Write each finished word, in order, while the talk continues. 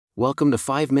Welcome to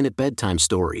 5-Minute Bedtime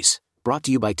Stories, brought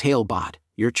to you by Talebot,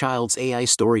 your child's AI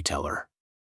storyteller.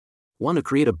 Want to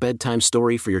create a bedtime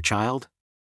story for your child?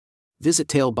 Visit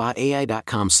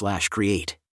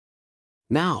talebotai.com/create.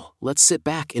 Now, let's sit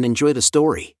back and enjoy the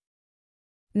story.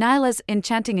 Nyla's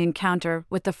enchanting encounter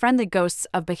with the friendly ghosts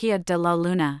of Bahía de la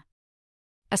Luna.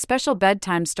 A special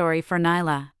bedtime story for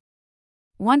Nyla.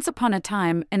 Once upon a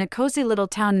time, in a cozy little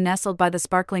town nestled by the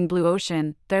sparkling blue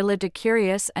ocean, there lived a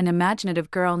curious and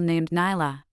imaginative girl named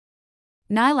Nyla.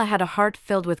 Nyla had a heart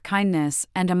filled with kindness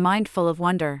and a mind full of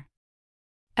wonder.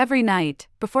 Every night,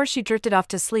 before she drifted off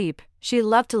to sleep, she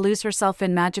loved to lose herself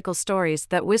in magical stories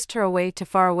that whisked her away to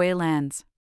faraway lands.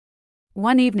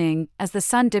 One evening, as the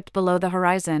sun dipped below the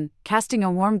horizon, casting a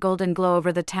warm golden glow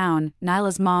over the town,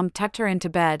 Nyla's mom tucked her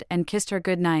into bed and kissed her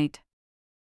good night.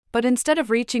 But instead of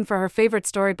reaching for her favorite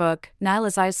storybook,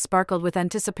 Nyla's eyes sparkled with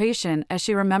anticipation as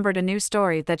she remembered a new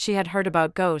story that she had heard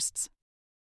about ghosts.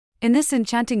 In this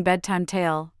enchanting bedtime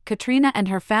tale, Katrina and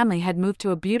her family had moved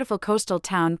to a beautiful coastal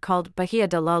town called Bahía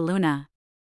de la Luna.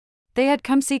 They had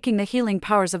come seeking the healing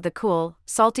powers of the cool,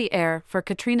 salty air for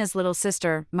Katrina's little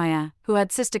sister, Maya, who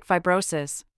had cystic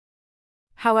fibrosis.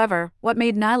 However, what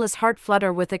made Nyla's heart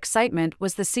flutter with excitement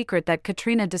was the secret that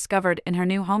Katrina discovered in her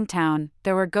new hometown: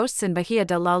 there were ghosts in Bahía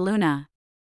de la Luna.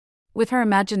 With her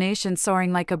imagination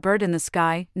soaring like a bird in the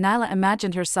sky, Nyla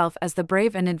imagined herself as the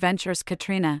brave and adventurous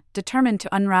Katrina, determined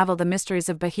to unravel the mysteries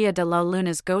of Bahía de la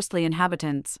Luna's ghostly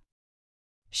inhabitants.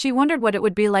 She wondered what it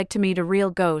would be like to meet a real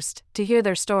ghost, to hear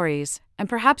their stories, and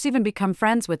perhaps even become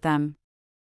friends with them.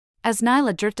 As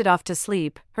Nyla drifted off to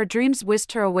sleep, her dreams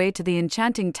whisked her away to the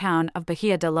enchanting town of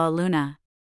Bahía de la Luna.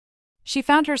 She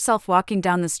found herself walking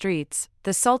down the streets,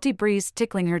 the salty breeze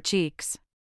tickling her cheeks.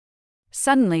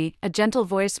 Suddenly, a gentle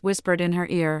voice whispered in her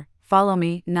ear, "Follow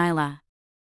me, Nyla.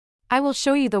 I will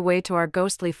show you the way to our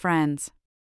ghostly friends."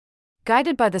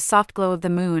 Guided by the soft glow of the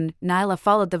moon, Nyla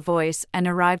followed the voice and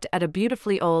arrived at a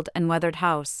beautifully old and weathered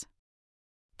house.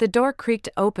 The door creaked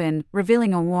open,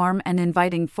 revealing a warm and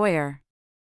inviting foyer.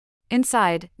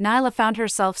 Inside, Nyla found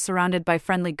herself surrounded by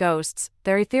friendly ghosts,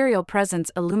 their ethereal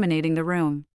presence illuminating the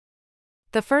room.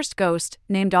 The first ghost,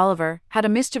 named Oliver, had a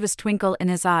mischievous twinkle in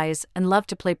his eyes and loved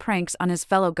to play pranks on his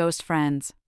fellow ghost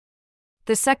friends.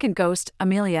 The second ghost,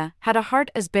 Amelia, had a heart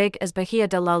as big as Bahía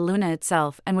de la Luna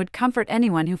itself and would comfort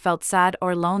anyone who felt sad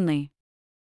or lonely.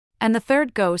 And the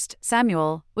third ghost,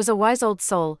 Samuel, was a wise old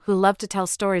soul who loved to tell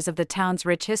stories of the town's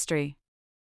rich history.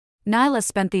 Nyla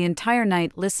spent the entire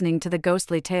night listening to the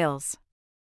ghostly tales.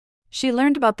 She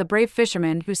learned about the brave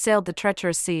fishermen who sailed the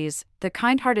treacherous seas, the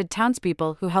kind-hearted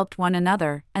townspeople who helped one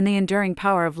another, and the enduring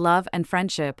power of love and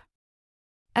friendship.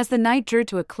 As the night drew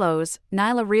to a close,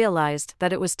 Nyla realized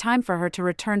that it was time for her to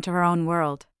return to her own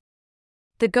world.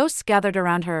 The ghosts gathered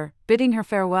around her, bidding her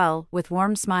farewell with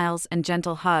warm smiles and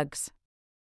gentle hugs.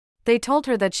 They told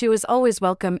her that she was always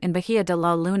welcome in Bahía de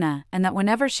la Luna and that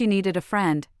whenever she needed a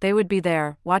friend, they would be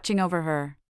there, watching over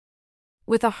her.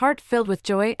 With a heart filled with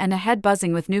joy and a head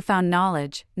buzzing with newfound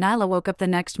knowledge, Nyla woke up the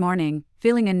next morning,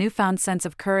 feeling a newfound sense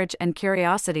of courage and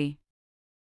curiosity.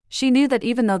 She knew that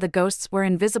even though the ghosts were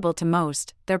invisible to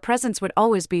most, their presence would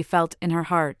always be felt in her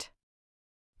heart.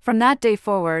 From that day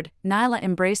forward, Nyla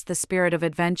embraced the spirit of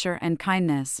adventure and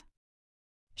kindness.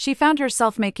 She found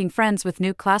herself making friends with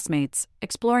new classmates,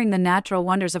 exploring the natural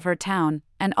wonders of her town,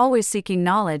 and always seeking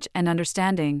knowledge and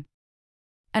understanding.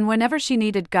 And whenever she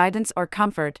needed guidance or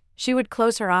comfort, she would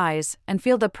close her eyes and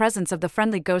feel the presence of the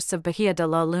friendly ghosts of Bahía de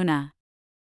la Luna.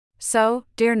 So,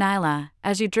 dear Nyla,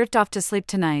 as you drift off to sleep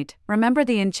tonight, remember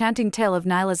the enchanting tale of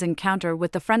Nyla's encounter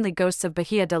with the friendly ghosts of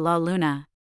Bahía de la Luna.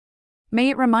 May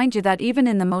it remind you that even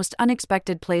in the most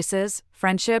unexpected places,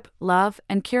 friendship, love,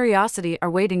 and curiosity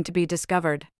are waiting to be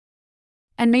discovered.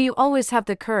 And may you always have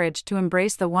the courage to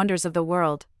embrace the wonders of the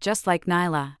world, just like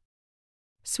Nyla.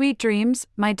 Sweet dreams,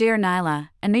 my dear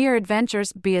Nyla, and may your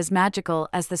adventures be as magical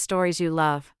as the stories you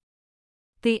love.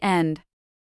 The end.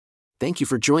 Thank you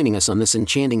for joining us on this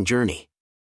enchanting journey.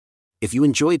 If you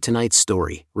enjoyed tonight's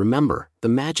story, remember, the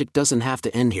magic doesn't have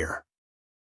to end here.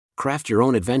 Craft your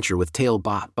own adventure with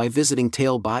Talebot by visiting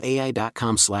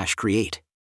talebotai.com/create.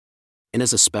 And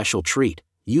as a special treat,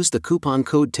 use the coupon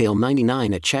code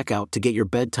TALE99 at checkout to get your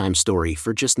bedtime story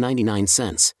for just 99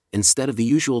 cents, instead of the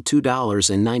usual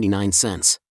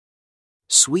 $2.99.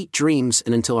 Sweet dreams,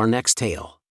 and until our next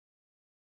tale.